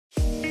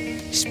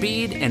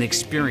Speed and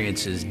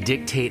experiences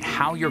dictate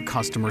how your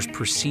customers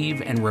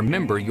perceive and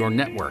remember your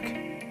network.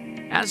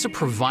 As a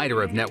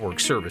provider of network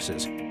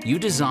services, you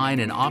design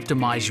and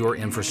optimize your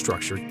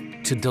infrastructure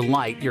to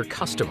delight your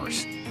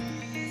customers.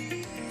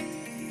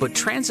 But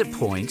transit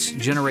points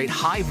generate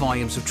high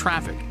volumes of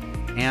traffic,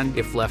 and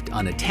if left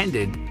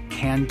unattended,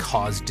 can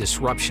cause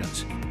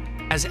disruptions.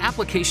 As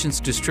applications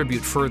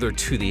distribute further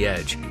to the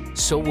edge,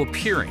 so will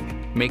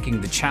peering,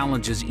 making the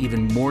challenges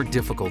even more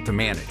difficult to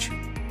manage.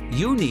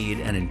 You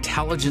need an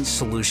intelligent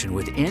solution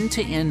with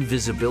end-to-end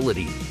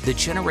visibility that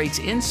generates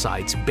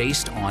insights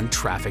based on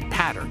traffic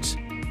patterns.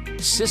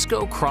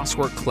 Cisco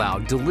Crosswork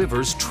Cloud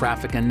delivers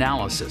traffic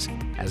analysis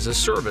as a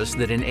service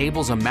that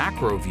enables a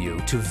macro view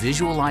to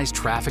visualize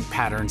traffic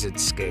patterns at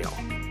scale.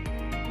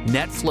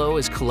 NetFlow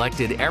is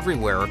collected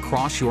everywhere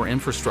across your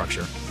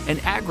infrastructure and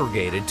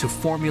aggregated to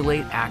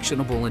formulate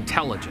actionable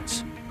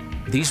intelligence.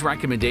 These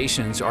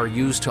recommendations are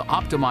used to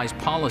optimize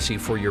policy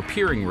for your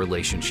peering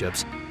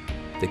relationships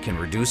that can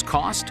reduce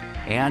cost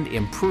and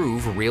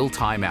improve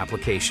real-time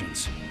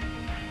applications.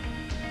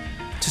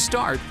 To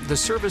start, the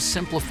service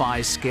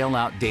simplifies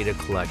scale-out data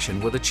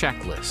collection with a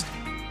checklist.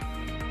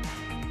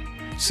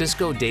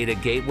 Cisco Data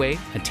Gateway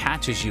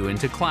attaches you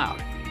into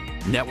cloud.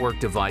 Network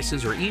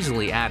devices are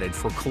easily added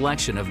for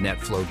collection of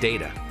NetFlow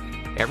data.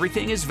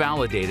 Everything is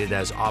validated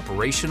as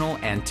operational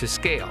and to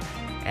scale.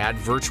 Add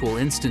virtual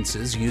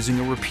instances using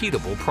a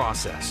repeatable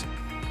process.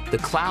 The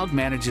cloud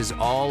manages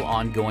all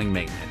ongoing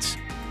maintenance.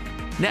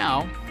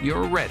 Now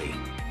you're ready.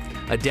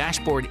 A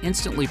dashboard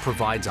instantly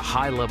provides a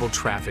high-level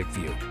traffic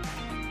view.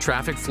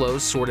 Traffic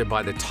flows sorted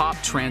by the top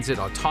transit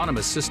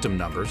autonomous system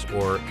numbers,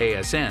 or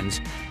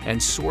ASNs,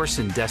 and source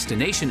and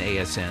destination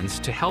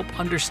ASNs to help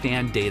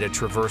understand data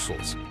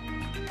traversals.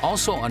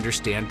 Also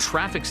understand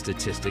traffic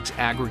statistics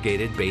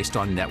aggregated based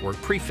on network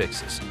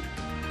prefixes.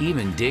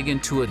 Even dig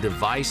into a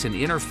device and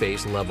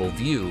interface level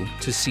view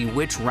to see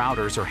which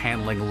routers are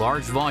handling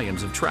large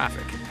volumes of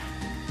traffic.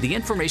 The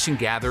information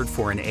gathered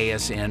for an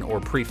ASN or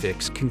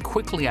prefix can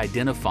quickly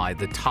identify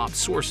the top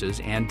sources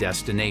and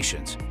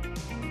destinations.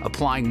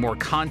 Applying more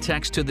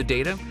context to the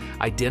data,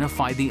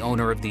 identify the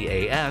owner of the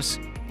AS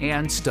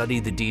and study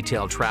the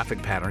detailed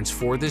traffic patterns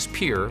for this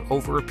peer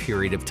over a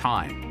period of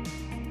time.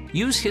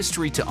 Use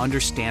history to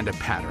understand a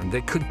pattern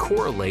that could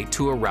correlate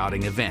to a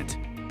routing event.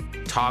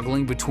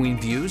 Toggling between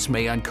views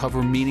may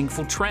uncover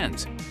meaningful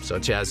trends,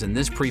 such as in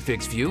this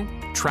prefix view,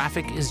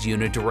 traffic is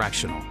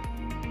unidirectional.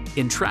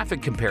 In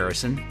traffic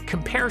comparison,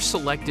 compare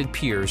selected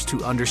peers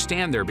to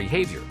understand their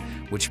behavior,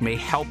 which may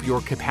help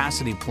your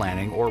capacity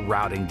planning or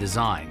routing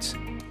designs.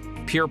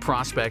 Peer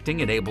prospecting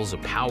enables a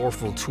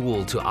powerful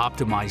tool to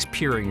optimize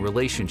peering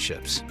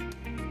relationships.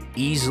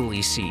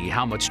 Easily see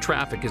how much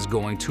traffic is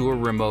going to a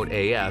remote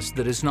AS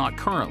that is not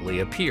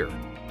currently a peer.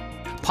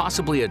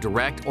 Possibly a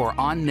direct or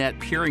on-net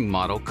peering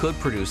model could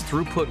produce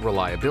throughput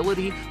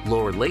reliability,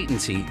 lower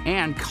latency,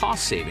 and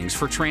cost savings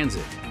for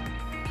transit.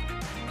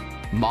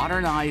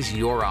 Modernize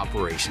your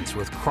operations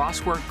with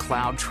Crosswork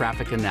Cloud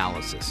Traffic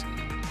Analysis,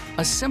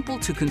 a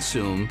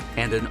simple-to-consume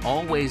and an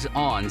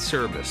always-on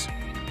service.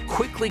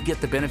 Quickly get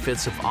the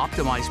benefits of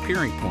optimized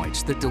peering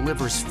points that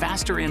delivers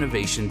faster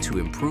innovation to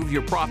improve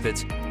your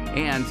profits,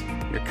 and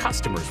your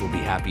customers will be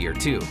happier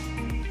too.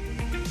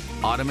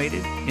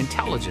 Automated,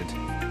 intelligent,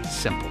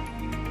 simple.